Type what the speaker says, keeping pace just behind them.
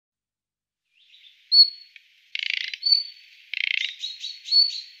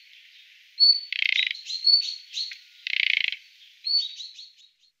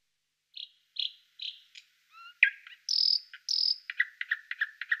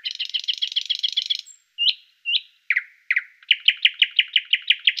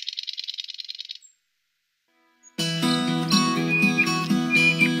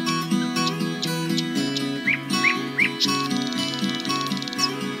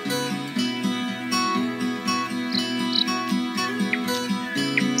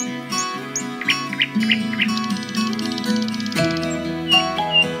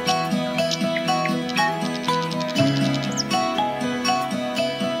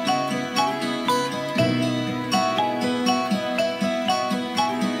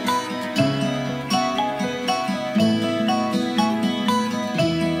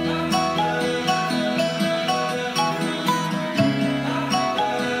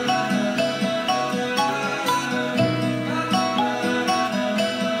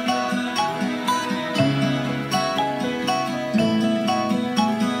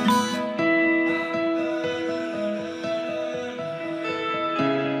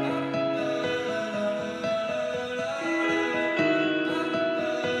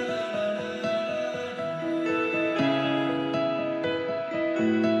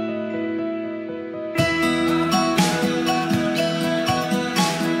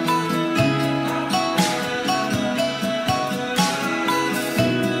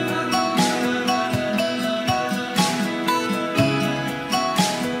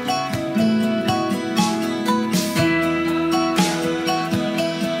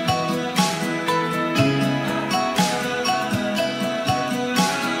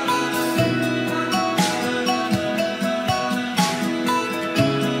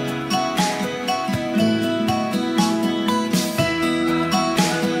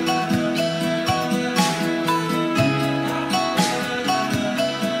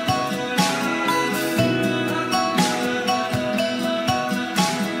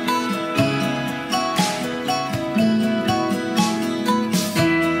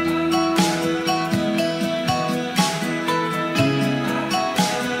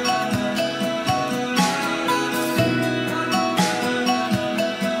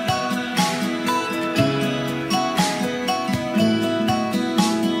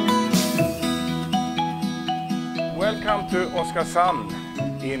to Oskarshamn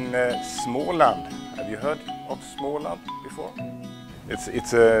in Småland. Have you heard of Småland before?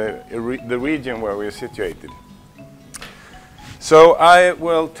 It's the region where we're situated. So I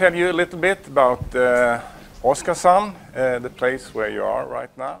will tell you a little bit about Oskarshamn, the place where you are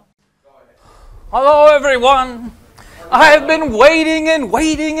right now. Hello everyone! I have been waiting and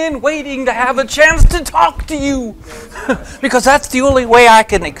waiting and waiting to have a chance to talk to you because that's the only way I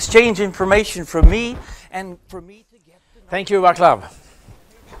can exchange information from me and for me to get to know. Thank you, Vaclav.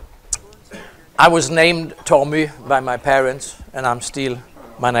 I was named Tommy by my parents, and it's still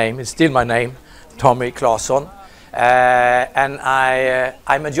my name, Tommy Claesson. And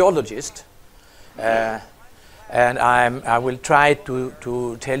I'm a geologist, and I will try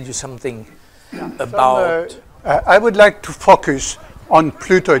to tell you something about. I would like to focus on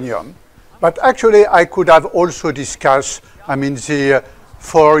plutonium, but actually I could have also discussed, the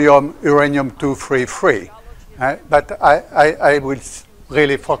thorium uranium-233, but I will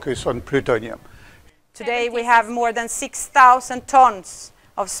really focus on plutonium. Today we have more than 6,000 tons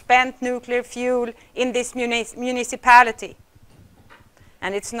of spent nuclear fuel in this municipality.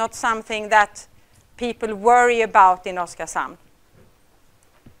 And it's not something that people worry about in Oskarshamn.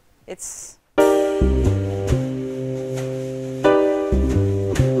 It's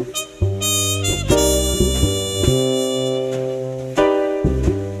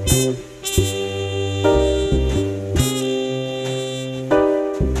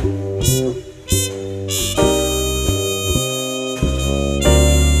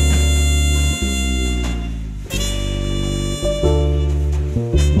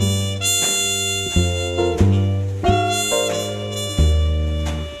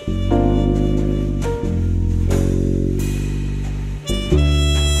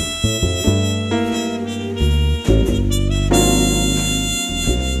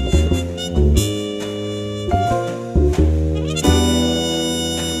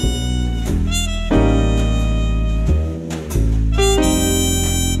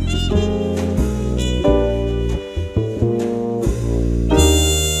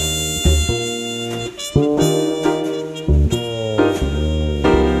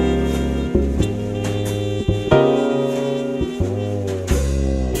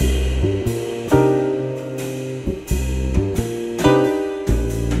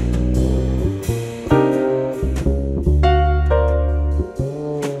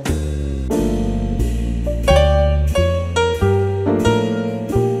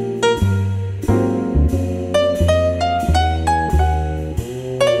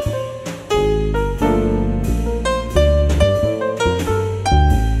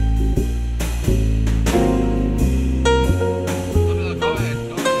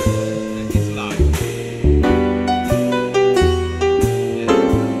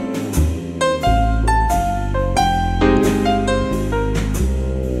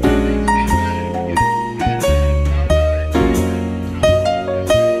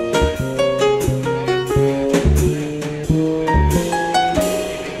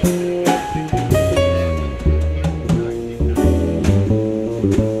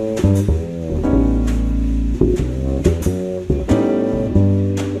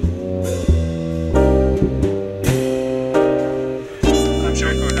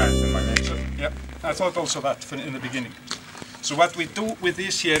I thought also that in the beginning. So what we do with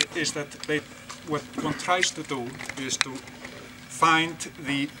this here is that what one tries to do is to find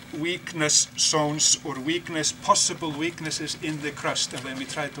the weakness zones or possible weaknesses in the crust, and then we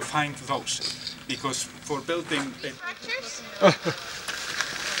try to find those. Because for building fractures, and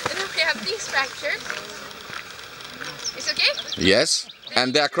then we have these fractures. Is it okay? Yes,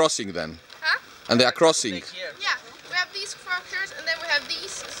 and they are crossing then. Huh? And they are crossing. Yeah, we have these fractures, and then we have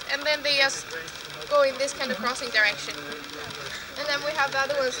these, and then they just go in this kind of crossing direction. And then we have the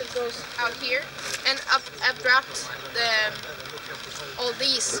other ones that goes out here and abrupt all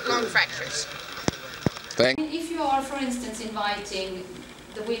these long fractures. If you are, for instance, inviting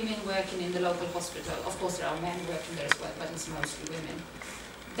the women working in the local hospital, of course there are men working there as well, but it's mostly women,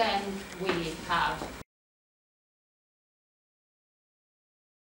 then we have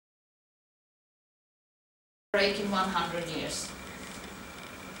break in 100 years.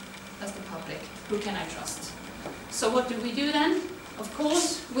 That's the public. Who can I trust? So what do we do then? Of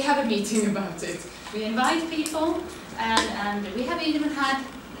course, we have a meeting about it. We invite people, and we have even had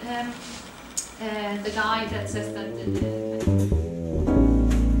the guy that says that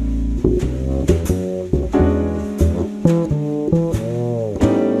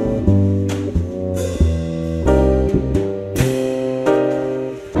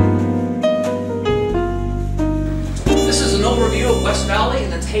This is an overview of West Valley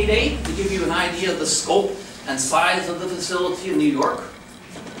in its heyday to give you an idea of the scope and size of the facility in New York.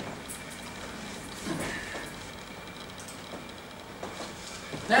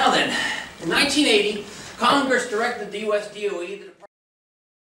 Now then, in 1980, Congress directed the U.S. DOE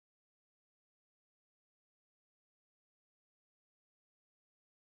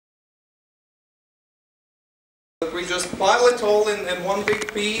we just pile it all in one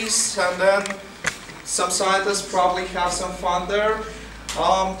big piece, and then some scientists probably have some fun there.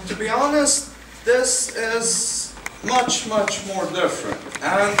 To be honest, this is much more different.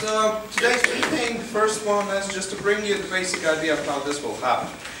 And today's meeting, the first one, is just to bring you the basic idea of how this will happen.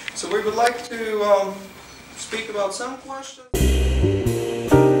 So we would like to speak about some questions.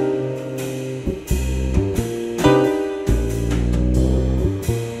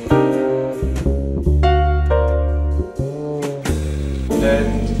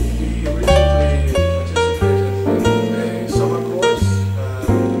 And we recently participated in a summer course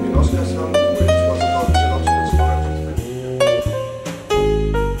in Oskarshamn, which was about geological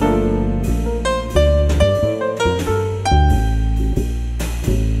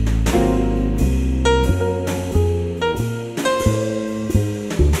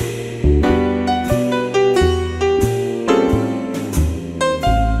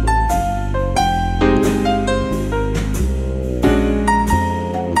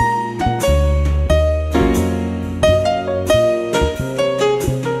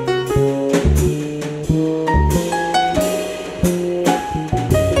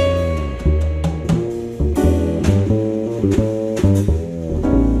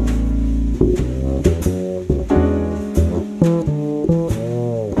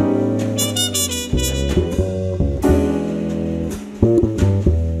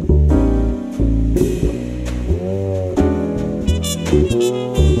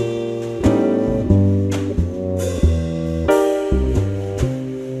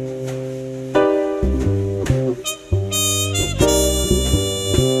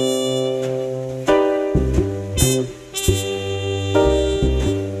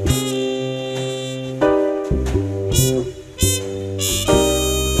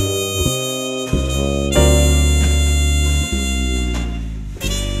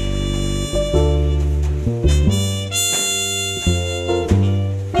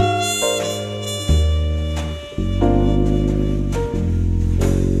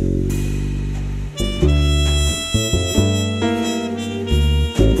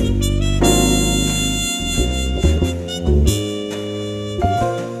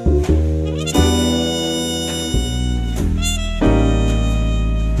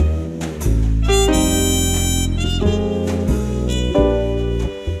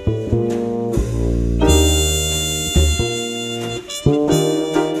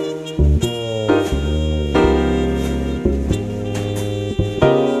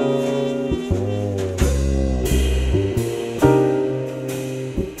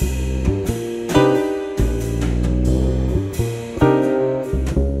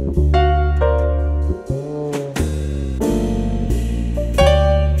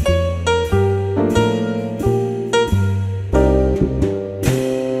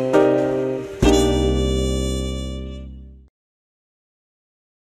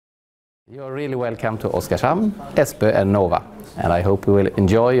You're really welcome to Oskarshamn, Espö and Nova. And I hope you will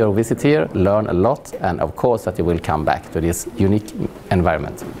enjoy your visit here, learn a lot, and of course that you will come back to this unique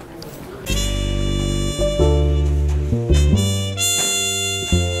environment.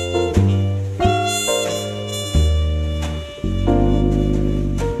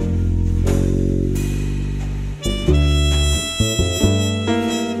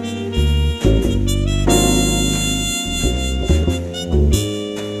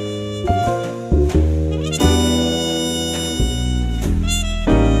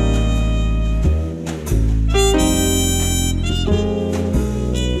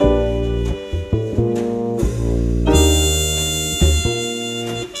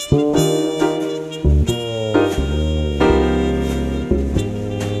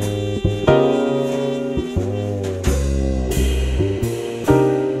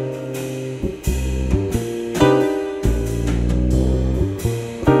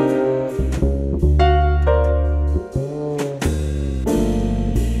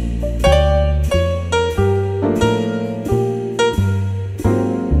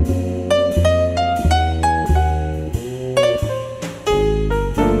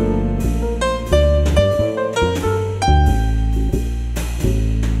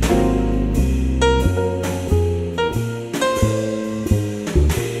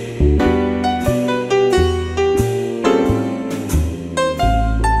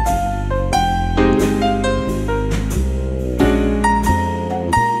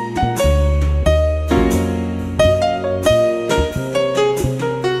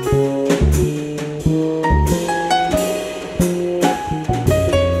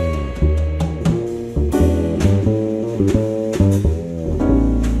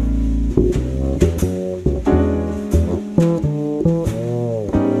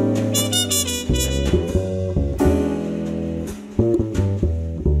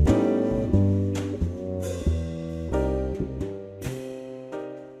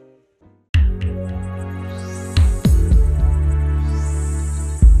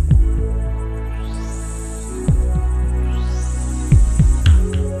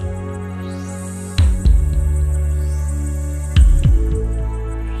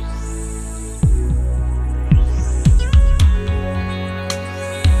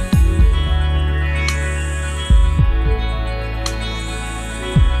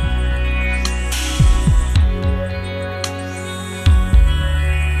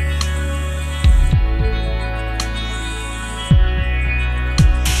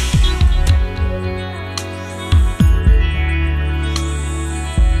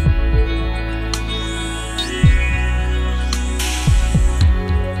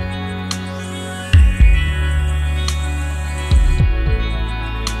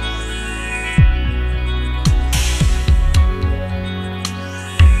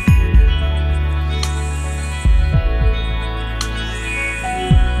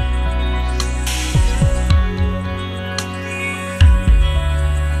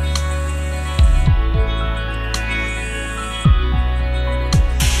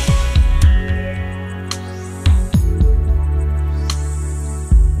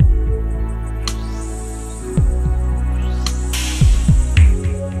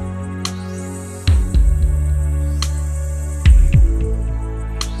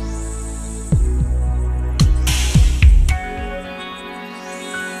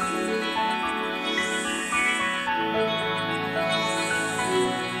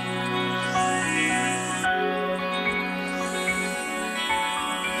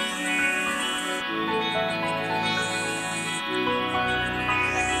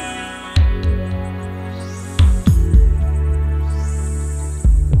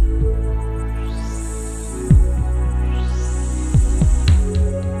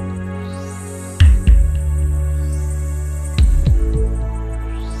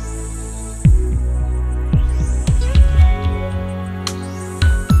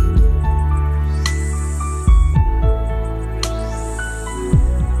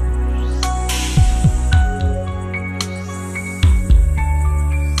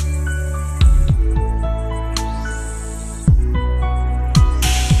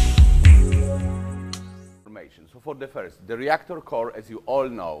 for the first, the reactor core, as you all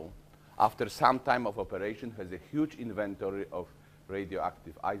know, after some time of operation, has a huge inventory of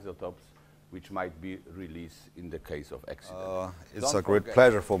radioactive isotopes which might be released in the case of accident. It's a great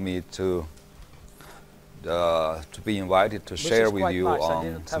pleasure for me to be invited to share with you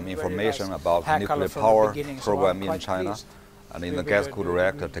some information about nuclear power program in China and in the gas-cooled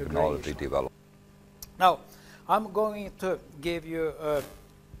reactor technology development. Now, I'm going to give you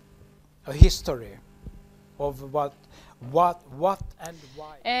a history of what and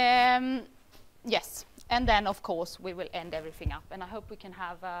why. Yes, and then of course we will end everything up, and I hope we can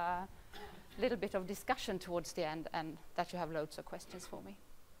have a little bit of discussion towards the end, and that you have loads of questions for me.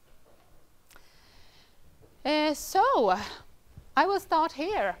 So, I will start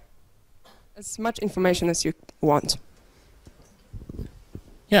here. As much information as you want.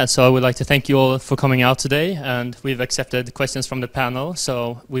 Yeah, so I would like to thank you all for coming out today, and we've accepted questions from the panel,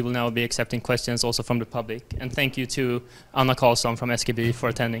 so we will now be accepting questions also from the public. And thank you to Anna Karlsson from SKB for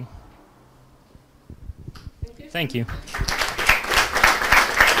attending. Thank you.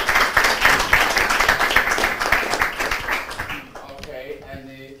 Okay,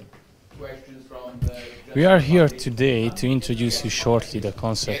 any questions from the... We are here today to introduce you shortly the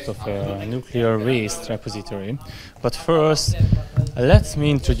concept of a nuclear waste repository. But first, let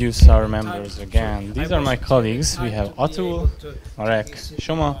me introduce our members again. These are my colleagues. We have Atul, Marek,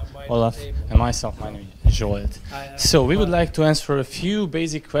 Shoma, Olaf, and myself. My name is Joel. So we would like to answer a few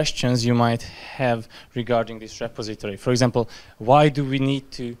basic questions you might have regarding this repository. For example, why do we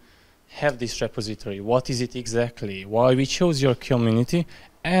need to have this repository? What is it exactly? Why we chose your community?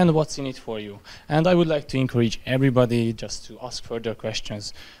 And what's in it for you? And I would like to encourage everybody just to ask further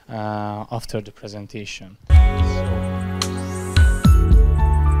questions after the presentation.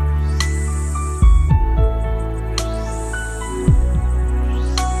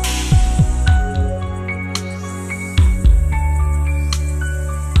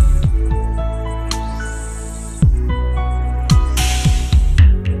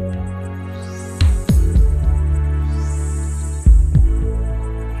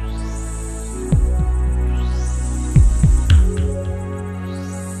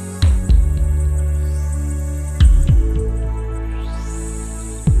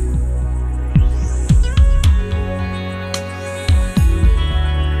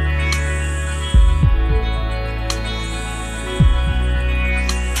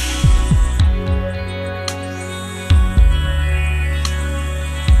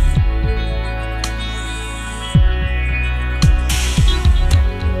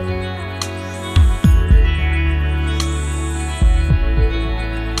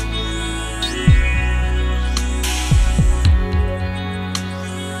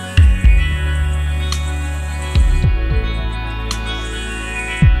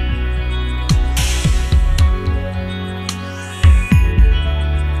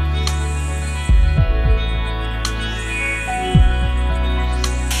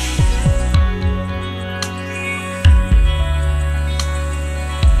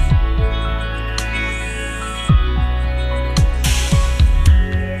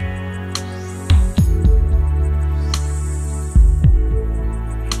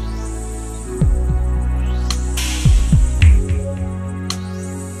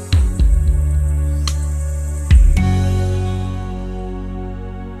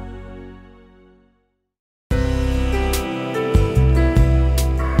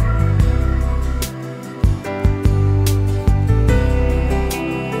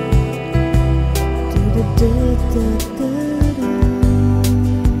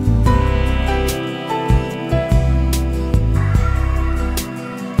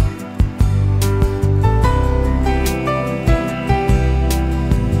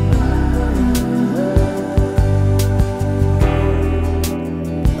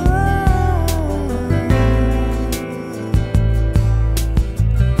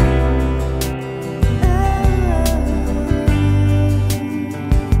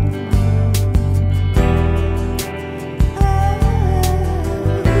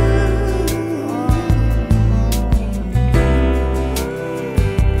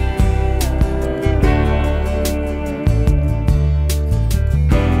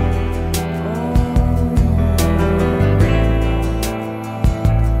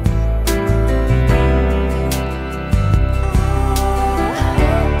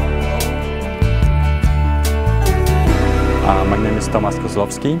 My name is Tomasz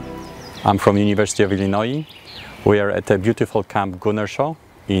Kozlowski. I'm from University of Illinois. We are at a beautiful Camp Gunnersjö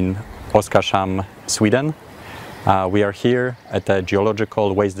in Oskarshamn, Sweden. We are here at a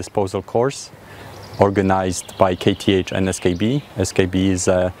geological waste disposal course organized by KTH and SKB. SKB is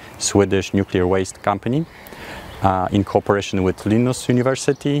a Swedish nuclear waste company in cooperation with Linus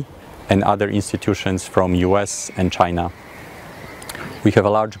University and other institutions from US and China. We have a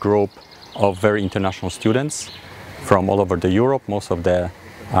large group of very international students from all over Europe, most of the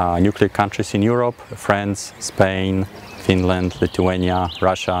nuclear countries in Europe, France, Spain, Finland, Lithuania,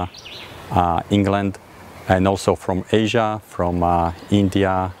 Russia, England, and also from Asia, from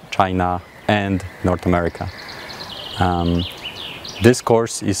India, China, and North America. This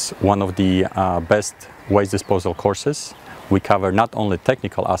course is one of the best waste disposal courses. We cover not only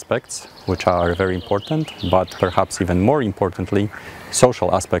technical aspects, which are very important, but perhaps even more importantly,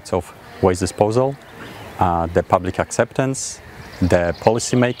 social aspects of waste disposal, the public acceptance, the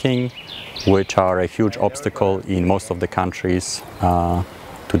policy making, which are a huge obstacle in most of the countries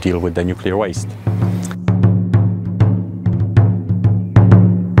to deal with the nuclear waste.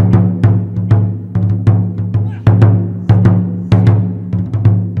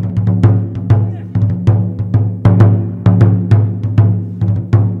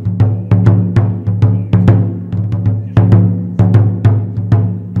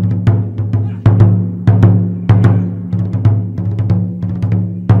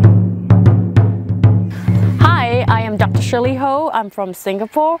 I'm from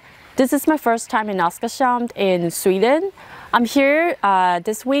Singapore. This is my first time in Oskarshamn in Sweden. I'm here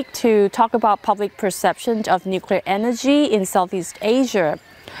this week to talk about public perception of nuclear energy in Southeast Asia.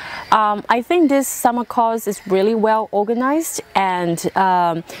 I think this summer course is really well organized, and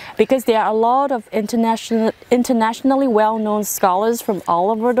because there are a lot of internationally well-known scholars from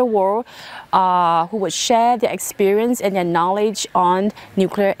all over the world who would share their experience and their knowledge on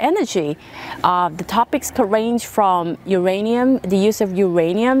nuclear energy. The topics could range from uranium, the use of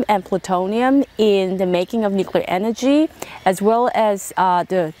uranium and plutonium in the making of nuclear energy, as well as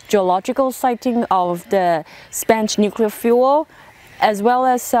the geological siting of the spent nuclear fuel, as well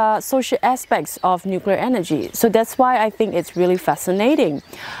as social aspects of nuclear energy. So that's why I think it's really fascinating.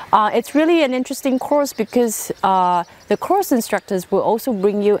 It's really an interesting course because the course instructors will also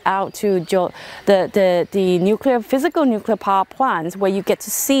bring you out to the physical nuclear power plants, where you get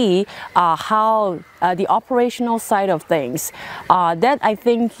to see how the operational side of things. That I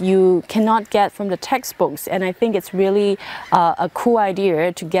think you cannot get from the textbooks, and I think it's really a cool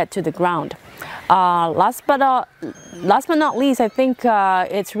idea to get to the ground. Last but not least, I think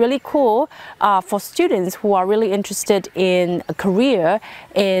it's really cool for students who are really interested in a career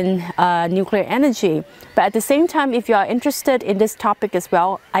in nuclear energy. But at the same time, if you are interested in this topic as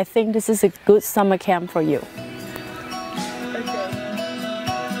well, I think this is a good summer camp for you.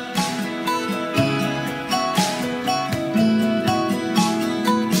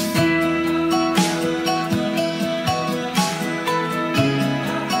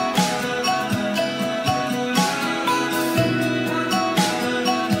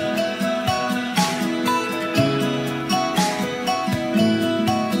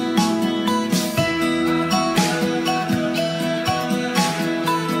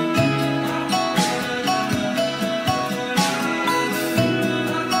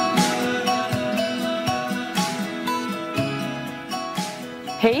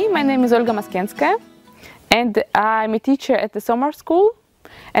 Hey, my name is Olga Maskenskaya, and I'm a teacher at the summer school,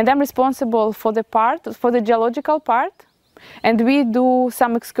 and I'm responsible for the geological part, and we do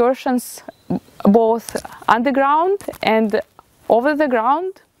some excursions both underground and over the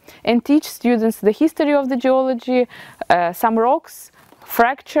ground, and teach students the history of the geology, some rocks,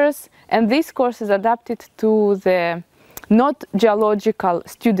 fractures, and this course is adapted to the not geological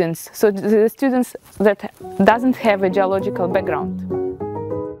students, so the students that doesn't have a geological background.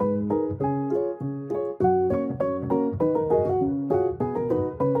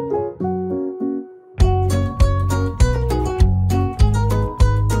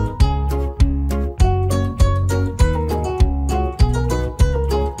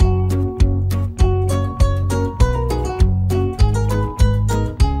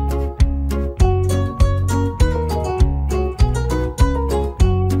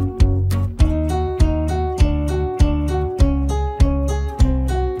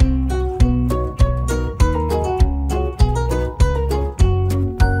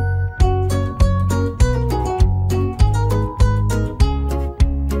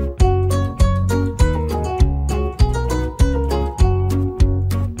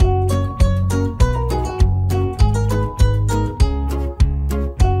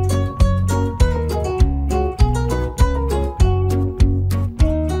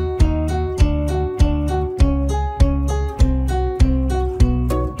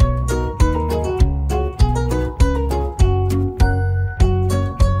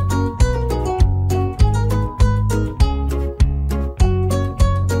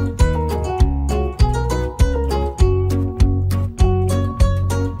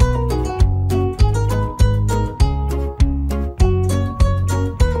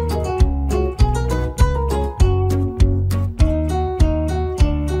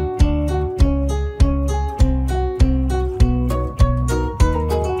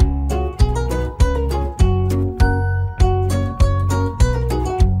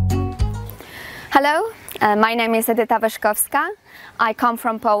 Hello, my name is Edyta Wyszkowska. I come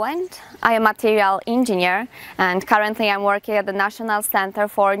from Poland. I am a material engineer and currently I'm working at the National Center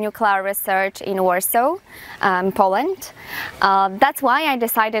for Nuclear Research in Warsaw, Poland. That's why I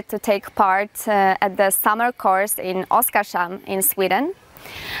decided to take part at the summer course in Oskarshamn in Sweden.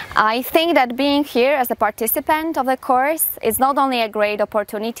 I think that being here as a participant of the course is not only a great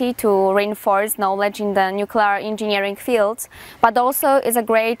opportunity to reinforce knowledge in the nuclear engineering field, but also is a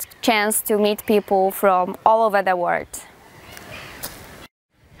great chance to meet people from all over the world.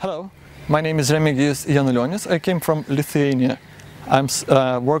 Hello, my name is Remigijus Janulionis. I came from Lithuania. I'm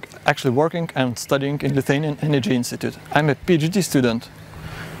actually working and studying in Lithuanian Energy Institute. I'm a PhD student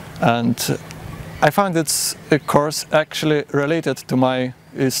and I found this course actually related to my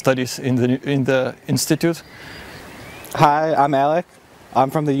studies in the institute. Hi, I'm Alec. I'm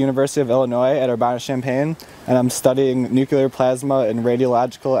from the University of Illinois at Urbana-Champaign and I'm studying nuclear plasma and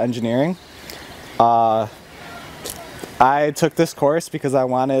radiological engineering. I took this course because I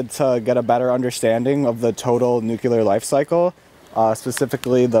wanted to get a better understanding of the total nuclear life cycle,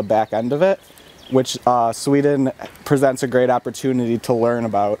 specifically the back end of it, which Sweden presents a great opportunity to learn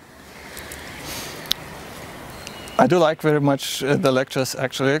about. I do like very much the lectures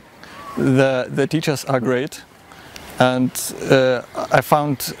actually. The teachers are great and I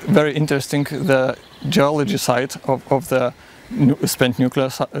found very interesting the geology side of the spent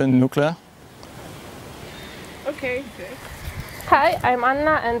nuclear. Okay. Hi, I'm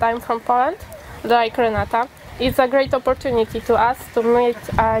Anna and I'm from Poland, like Renata. It's a great opportunity to us to meet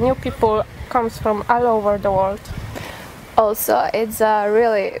new people comes from all over the world. Also, it's a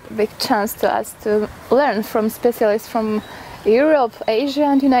really big chance to us to learn from specialists from Europe, Asia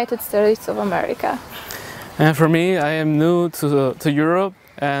and United States of America. And for me, I am new to Europe,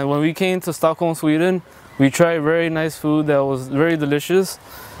 and when we came to Stockholm, Sweden, we tried very nice food that was very delicious.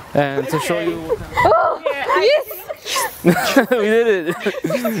 And to show you what oh, yes! We did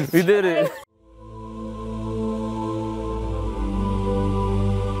it! We did it!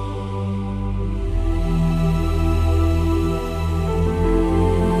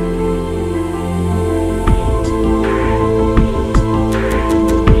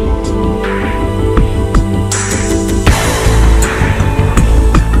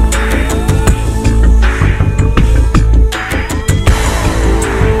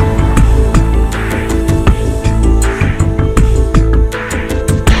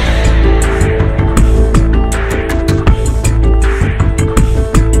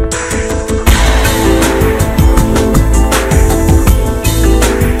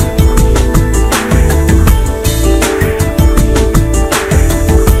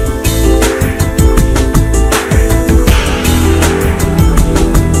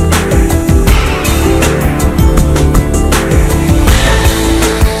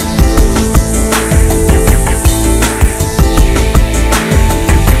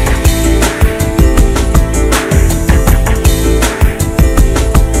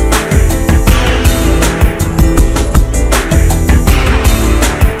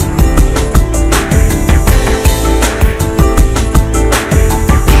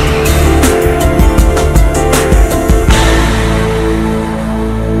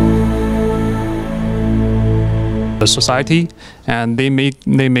 The society, and they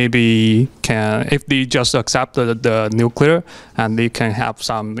maybe can, if they just accept the nuclear, and they can have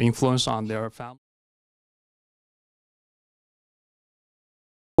some influence on their family.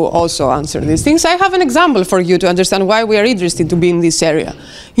 Also answer these things. I have an example for you to understand why we are interested to be in this area.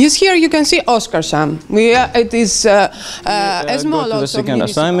 Yes, here you can see Oskarshamn. It is a small. Go to the second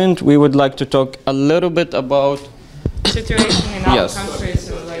assignment. We would like to talk a little bit about situation in our countries.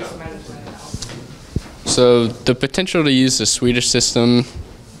 So the potential to use the Swedish system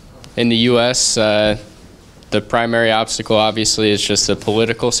in the US, the primary obstacle obviously is just the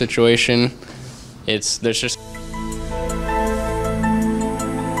political situation. There's just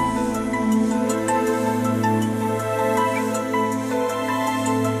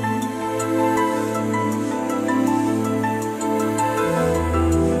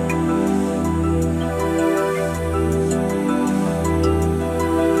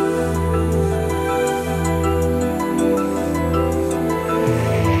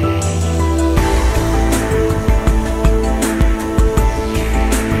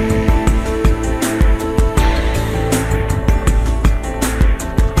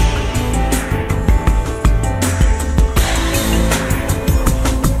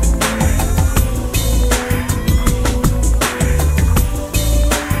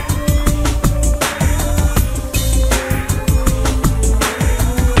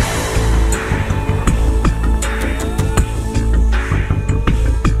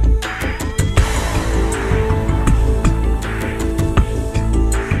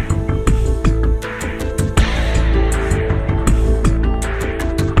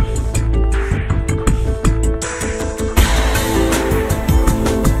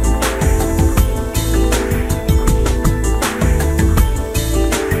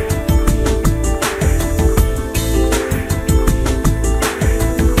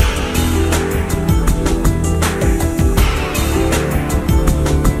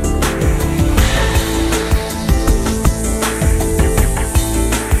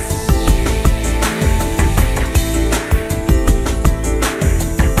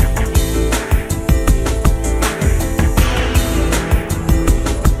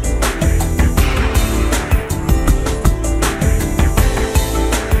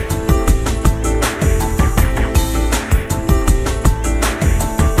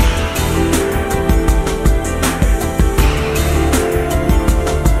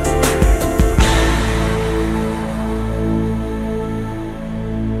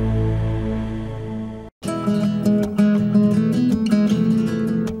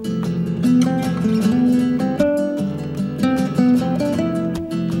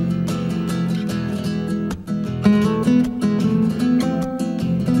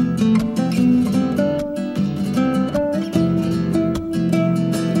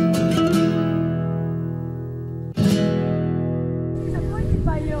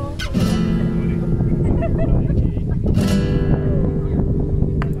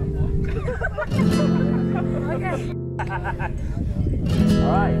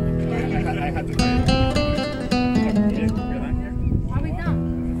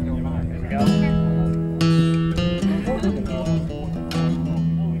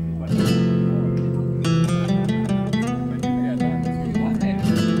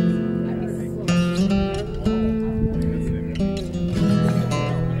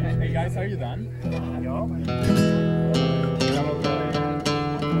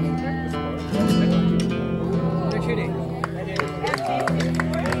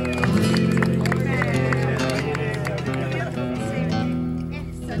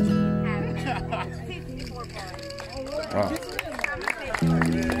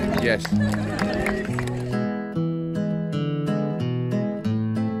Yes.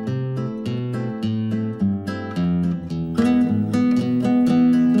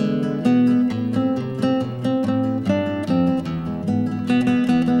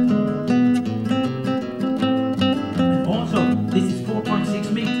 Also, this is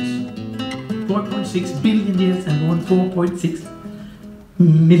 4.6 meters. 4.6 billion years and 4.6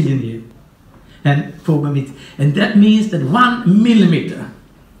 million years. And 4 meters. And that means that 1 millimeter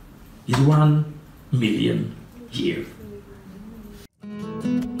is 1 million years.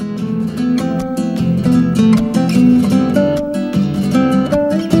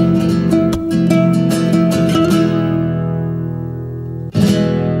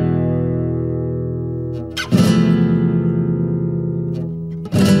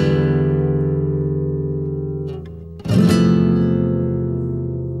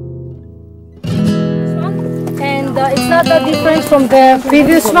 It's not that different from the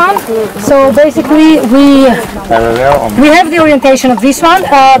previous one. So basically we have the orientation of this one.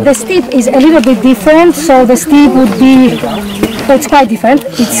 The steep is a little bit different, so the steep would be, it's quite different.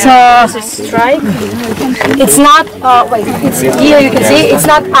 It's strike. It's not, wait, it's here you can see, it's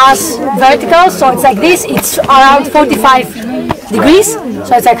not as vertical, so it's like this, it's around 45 degrees,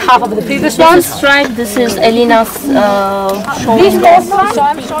 so it's like half of the previous one. This is strike, this is Elina's This one, so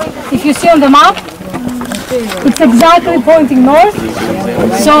I'm showing, if you see on the map, it's exactly pointing north.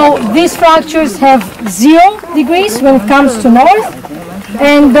 So these fractures have 0 degrees when it comes to north,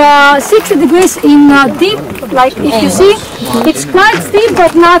 and 60 degrees in deep. Like if you see, it's quite steep,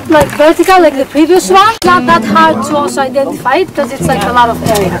 but not like vertical like the previous one. It's not that hard to also identify it because it's like a lot of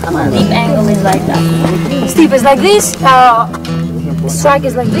area. Deep angle is like that. Steep is like this. Strike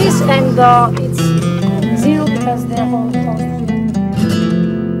is like this, and it's 0 because they're all close.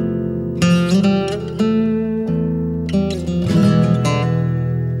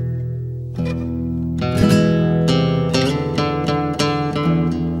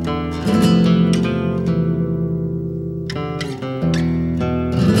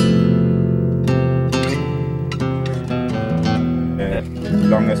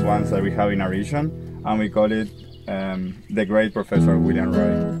 Longest ones that we have in our region, and we call it the Great Professor William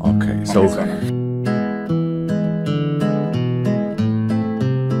Roy. Okay, so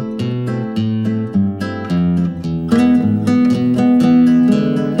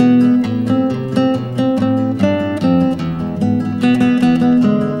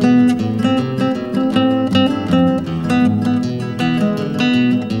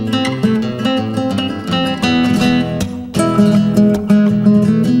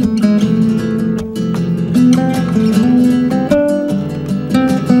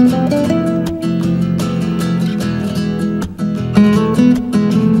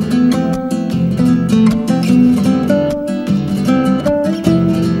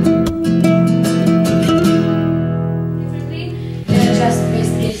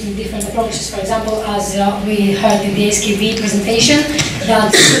approaches. For example, as we heard in the SKB presentation,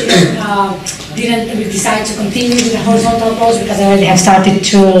 that didn't decide to continue with the horizontal approach because they already have started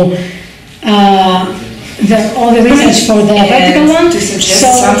to all the research for the vertical one.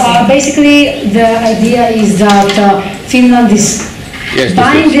 So basically, the idea is that Finland is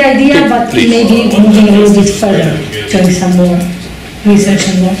buying the idea, but maybe moving a little bit further, doing some more research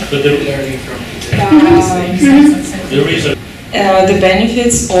and work. But they're learning from the research. The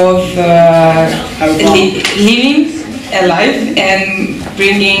benefits of living a life and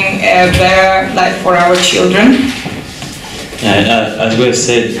bringing a better life for our children. As we have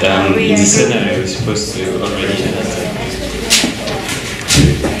said, in the scenario we're supposed to already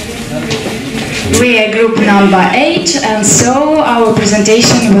We are group number 8, and so our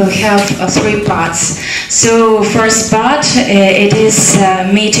presentation will have 3 parts. So first part, it is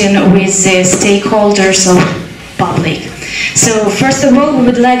a meeting with the stakeholders of public. So first of all, we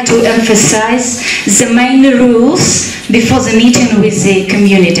would like to emphasize the main rules before the meeting with the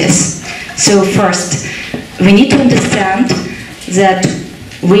communities. So first, we need to understand that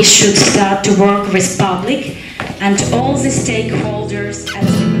we should start to work with public and all the stakeholders at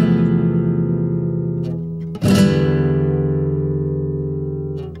the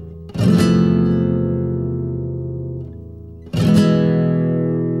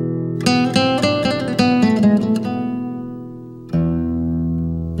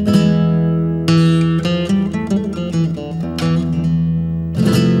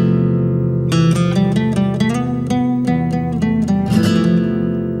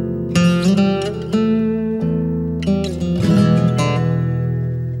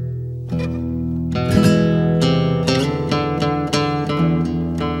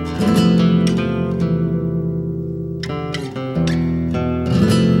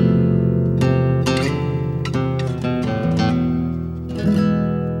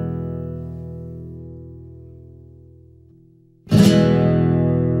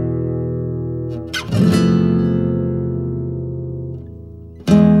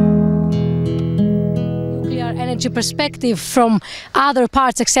perspective from other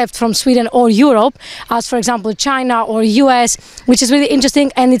parts except from Sweden or Europe, as for example China or US, which is really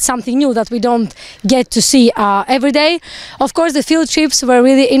interesting, and it's something new that we don't get to see every day. Of course, the field trips were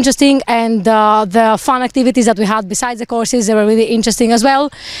really interesting, and the fun activities that we had besides the courses, they were really interesting as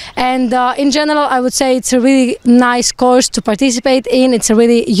well. And in general, I would say it's a really nice course to participate in. It's a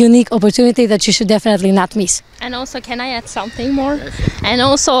really unique opportunity that you should definitely not miss. And also, can I add something more? And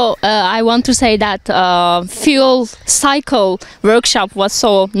also, I want to say that fuel cycle workshop was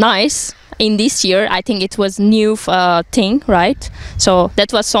so nice in this year. I think it was new thing, right? So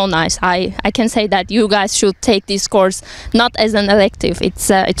that was so nice. I can say that you guys should take this course not as an elective.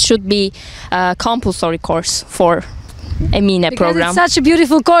 It should be a compulsory course for EMINE program. It's such a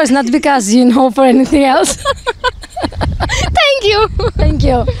beautiful course, not because you know for anything else. Thank you. Thank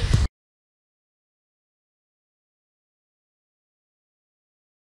you.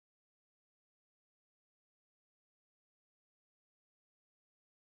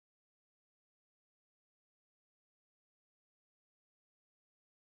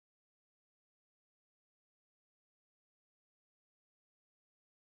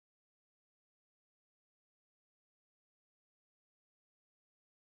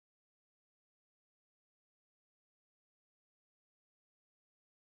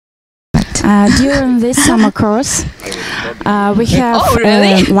 During this summer course, we have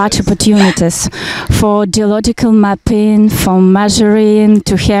large opportunities for geological mapping, for measuring,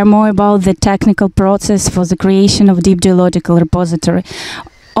 to hear more about the technical process for the creation of deep geological repository.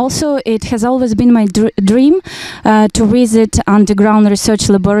 Also, it has always been my dream to visit underground research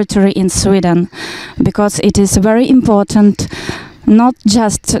laboratory in Sweden, because it is very important not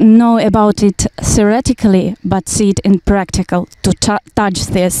just know about it theoretically, but see it in practical, to touch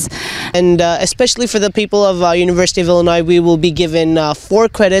this. And especially for the people of University of Illinois, we will be given 4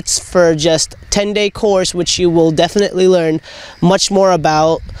 credits for just 10-day course, which you will definitely learn much more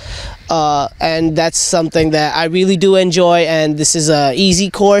about. And that's something that I really do enjoy, and this is an easy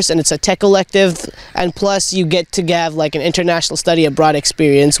course, and it's a tech elective, and plus you get to have like an international study abroad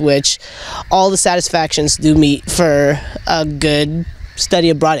experience, which all the satisfactions do meet for a good study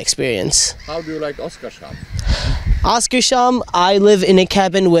abroad experience. How do you like Oskarshamn? Oskarshamn, I live in a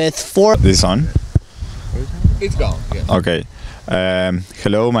cabin with 4... This on? It's gone, yes. Okay.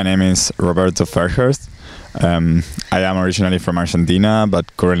 Hello, my name is Roberto Fairhurst. I am originally from Argentina, but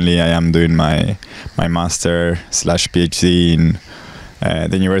currently I am doing my master/PhD in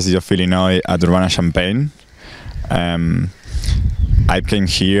the University of Illinois at Urbana-Champaign. I came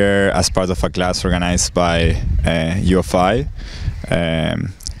here as part of a class organized by UFI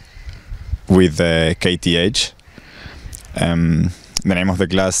with KTH. The name of the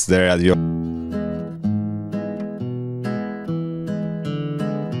class there at UFI.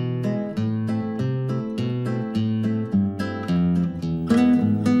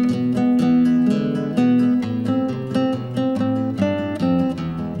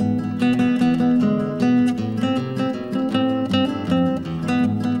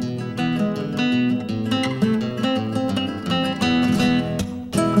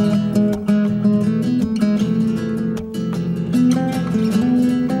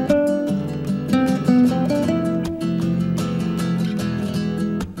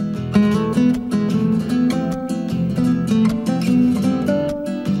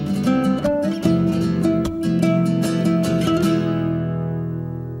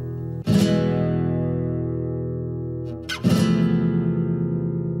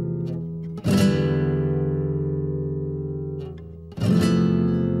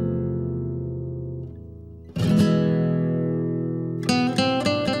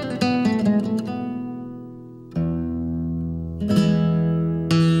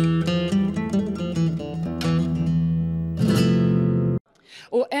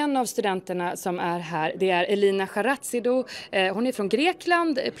 av studenterna som är här, det är Elina Charatsidou. Hon är från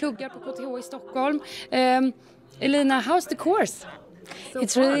Grekland, pluggar på KTH i Stockholm. Elina, how's the course?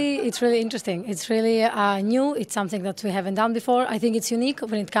 It's really interesting. It's really new. It's something that we haven't done before. I think it's unique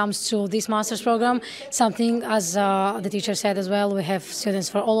when it comes to this master's program. Something, as the teacher said as well, we have students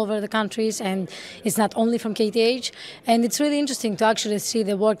from all over the countries, and it's not only from KTH. And it's really interesting to actually see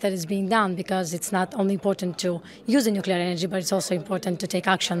the work that is being done, because it's not only important to use the nuclear energy, but it's also important to take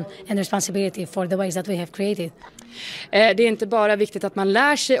action and responsibility for the ways that we have created. Det är inte bara viktigt att man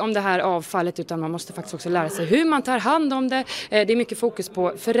lär sig om det här avfallet, utan man måste faktiskt också lära sig hur man tar hand om det. Det är mycket fokus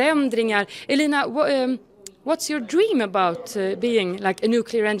på förändringar. Elina, what's your dream about being like a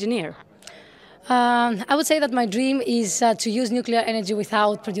nuclear engineer? I would say that my dream is to use nuclear energy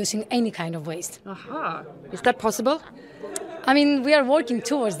without producing any kind of waste. Aha. Is that possible? I mean, we are working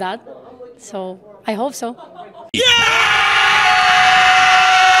towards that, so I hope so. Yeah!